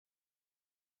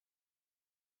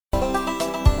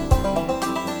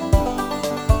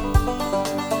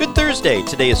Thursday.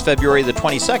 Today is February the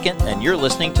 22nd, and you're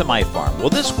listening to MyFarm. Well,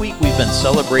 this week we've been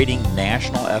celebrating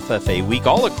National FFA Week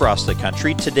all across the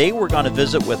country. Today we're going to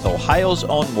visit with Ohio's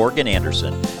own Morgan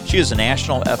Anderson. She is a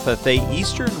National FFA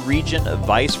Eastern Region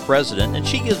Vice President, and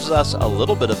she gives us a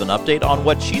little bit of an update on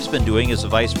what she's been doing as a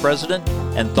Vice President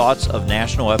and thoughts of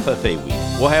National FFA Week.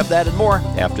 We'll have that and more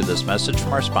after this message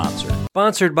from our sponsor.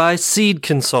 Sponsored by Seed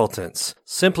Consultants.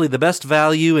 Simply the best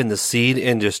value in the seed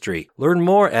industry. Learn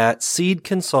more at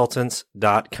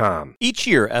seedconsultants.com. Each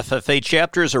year, FFA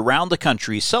chapters around the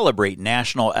country celebrate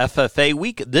National FFA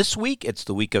Week. This week, it's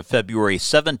the week of February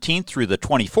 17th through the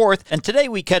 24th, and today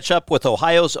we catch up with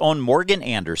Ohio's own Morgan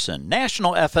Anderson,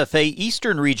 National FFA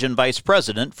Eastern Region Vice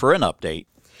President, for an update.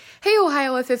 Hey,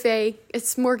 Ohio FFA.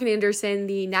 It's Morgan Anderson,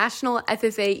 the National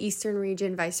FFA Eastern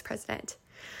Region Vice President.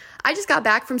 I just got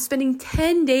back from spending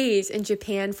 10 days in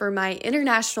Japan for my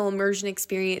international immersion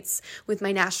experience with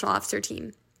my national officer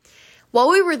team.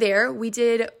 While we were there, we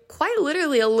did quite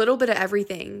literally a little bit of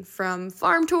everything, from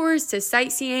farm tours to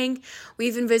sightseeing. We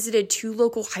even visited 2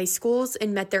 local high schools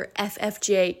and met their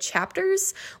FFJ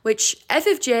chapters, which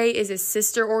FFJ is a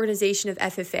sister organization of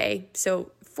FFA,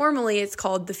 so formally it's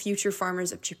called the Future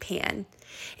Farmers of Japan.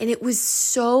 And it was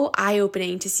so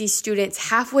eye-opening to see students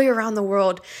halfway around the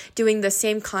world doing the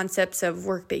same concepts of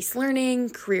work-based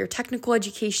learning, career technical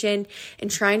education, and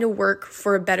trying to work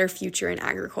for a better future in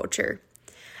agriculture.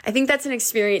 I think that's an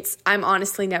experience I'm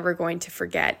honestly never going to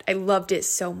forget. I loved it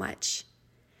so much.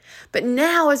 But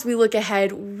now as we look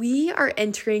ahead, we are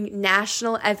entering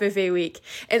National FFA Week,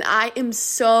 and I am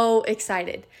so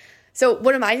excited. So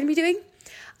what am I going to be doing?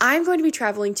 I'm going to be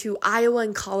traveling to Iowa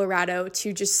and Colorado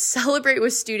to just celebrate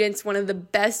with students one of the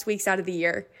best weeks out of the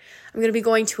year. I'm going to be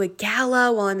going to a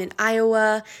gala while I'm in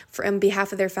Iowa on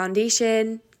behalf of their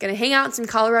foundation. Going to hang out in some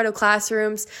Colorado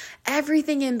classrooms,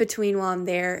 everything in between while I'm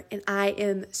there, and I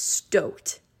am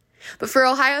stoked. But for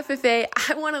Ohio FFA,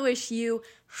 I want to wish you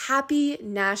happy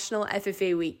National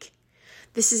FFA Week.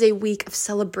 This is a week of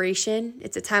celebration.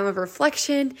 It's a time of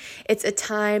reflection. It's a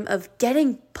time of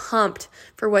getting pumped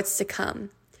for what's to come.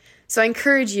 So I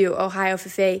encourage you, Ohio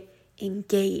FFA,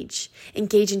 engage.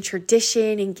 Engage in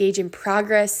tradition, engage in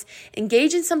progress,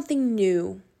 engage in something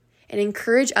new, and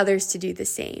encourage others to do the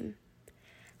same.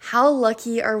 How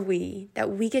lucky are we that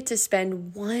we get to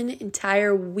spend one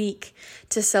entire week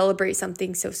to celebrate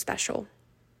something so special?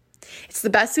 It's the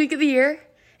best week of the year,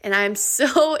 and I'm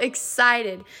so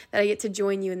excited that I get to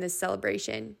join you in this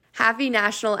celebration. Happy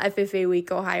National FFA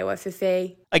Week, Ohio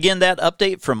FFA. Again, that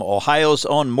update from Ohio's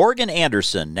own Morgan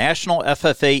Anderson, National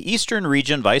FFA Eastern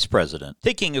Region Vice President.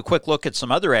 Taking a quick look at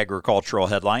some other agricultural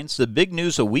headlines, the big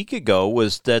news a week ago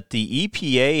was that the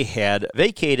EPA had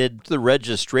vacated the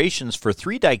registrations for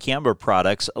 3 dicamba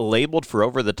products labeled for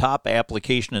over-the-top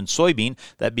application in soybean,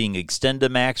 that being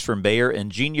Extendamax from Bayer,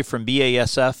 Ingenia from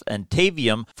BASF, and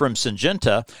Tavium from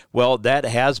Syngenta. Well, that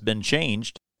has been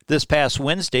changed. This past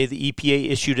Wednesday, the EPA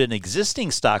issued an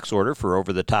existing stocks order for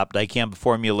over-the-top dicamba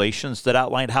formulations that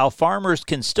outlined how farmers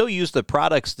can still use the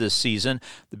products this season.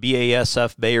 The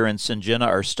BASF, Bayer, and Syngenta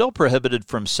are still prohibited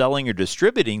from selling or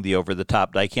distributing the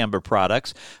over-the-top dicamba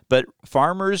products, but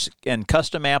farmers and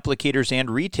custom applicators and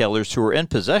retailers who are in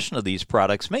possession of these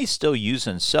products may still use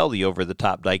and sell the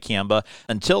over-the-top dicamba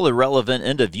until the relevant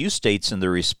end-of-use dates in the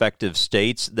respective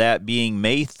states, that being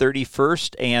May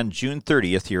 31st and June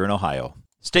 30th here in Ohio.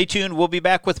 Stay tuned. We'll be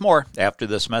back with more after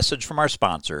this message from our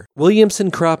sponsor.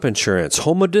 Williamson Crop Insurance,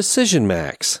 home of Decision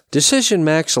Max. Decision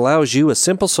Max allows you a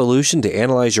simple solution to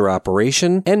analyze your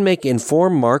operation and make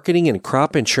informed marketing and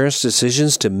crop insurance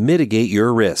decisions to mitigate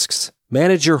your risks.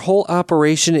 Manage your whole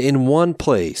operation in one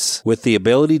place with the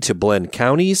ability to blend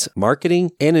counties,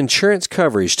 marketing, and insurance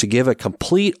coverage to give a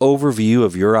complete overview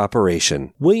of your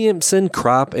operation. Williamson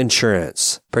Crop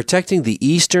Insurance, protecting the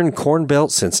Eastern Corn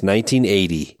Belt since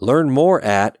 1980. Learn more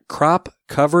at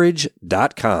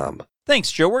cropcoverage.com.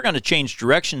 Thanks, Joe. We're going to change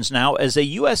directions now as a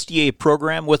USDA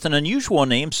program with an unusual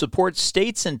name supports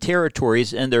states and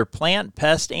territories in their plant,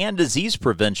 pest, and disease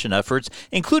prevention efforts,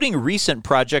 including recent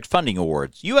project funding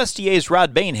awards. USDA's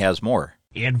Rod Bain has more.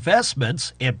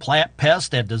 Investments in plant,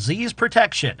 pest, and disease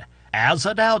protection, as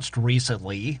announced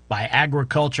recently by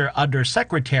Agriculture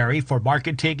Undersecretary for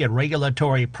Marketing and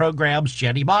Regulatory Programs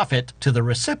Jenny Moffitt to the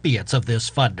recipients of this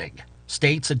funding.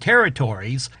 States and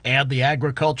territories, and the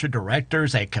agriculture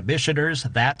directors and commissioners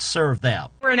that serve them.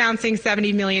 We're announcing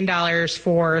 $70 million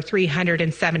for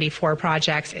 374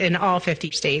 projects in all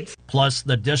 50 states. Plus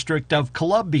the District of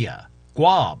Columbia,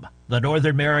 Guam, the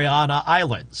Northern Mariana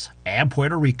Islands, and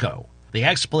Puerto Rico. The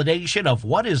explanation of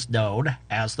what is known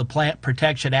as the Plant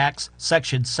Protection Act's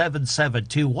Section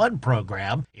 7721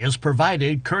 program is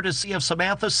provided courtesy of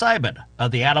Samantha Simon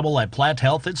of the Animal and Plant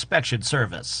Health Inspection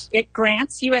Service. It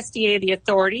grants USDA the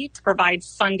authority to provide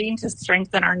funding to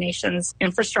strengthen our nation's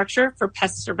infrastructure for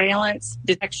pest surveillance,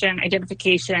 detection,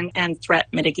 identification, and threat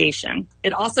mitigation.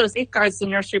 It also safeguards the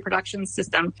nursery production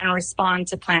system and respond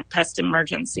to plant pest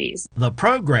emergencies. The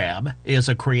program is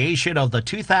a creation of the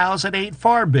 2008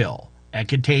 Farm Bill and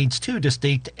contains two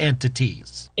distinct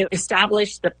entities. It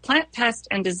established the Plant Pest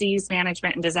and Disease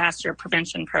Management and Disaster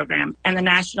Prevention Program and the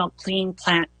National Clean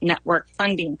Plant Network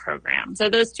Funding Program. So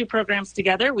those two programs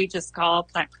together, we just call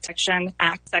Plant Protection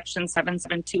Act Section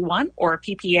 7721 or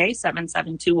PPA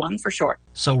 7721 for short.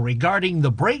 So regarding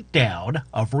the breakdown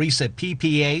of recent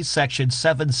PPA Section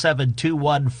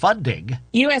 7721 funding,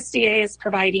 USDA is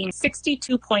providing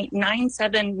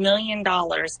 $62.97 million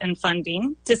in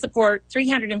funding to support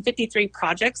 353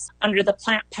 projects under the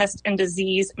Plant Pest and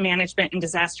Disease Management and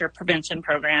Disaster Prevention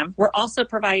Program. We're also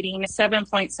providing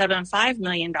 $7.75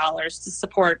 million to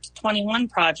support 21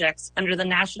 projects under the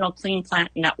National Clean Plant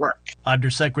Network.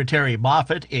 Undersecretary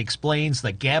Moffitt explains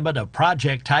the gamut of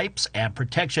project types and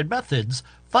protection methods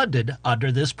funded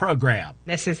under this program.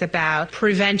 This is about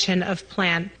prevention of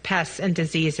plant pests and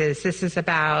diseases. This is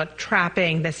about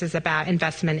trapping. This is about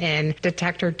investment in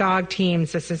detector dog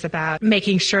teams. This is about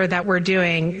making sure that we're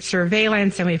doing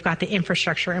surveillance and we've got the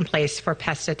infrastructure in place for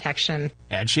pest detection.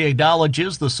 And she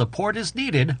acknowledges the support is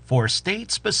needed for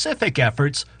state-specific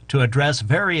efforts to address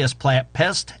various plant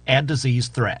pest and disease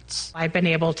threats. I've been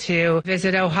able to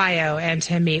visit Ohio and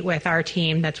to meet with our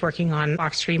team that's working on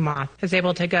box tree moth. I was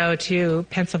able to go to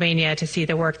Pennsylvania to see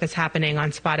the work that's happening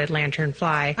on spotted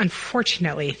lanternfly.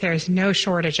 Unfortunately, there's no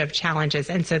shortage of challenges,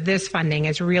 and so this funding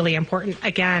is really important.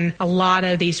 Again, a lot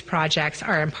of these projects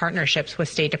are in partnerships with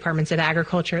state departments of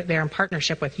agriculture. They're in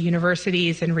partnership with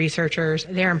universities and researchers.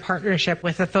 They're in partnership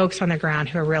with the folks on the ground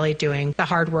who are really doing the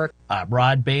hard work. I'm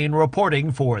Rod Bain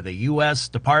reporting for the U.S.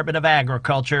 Department of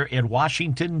Agriculture in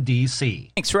Washington,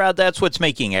 D.C. Thanks, Rod. That's what's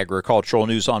making agricultural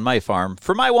news on My Farm.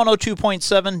 For My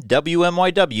 102.7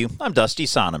 WMYW, I'm Dusty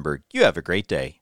Sonnenberg. You have a great day.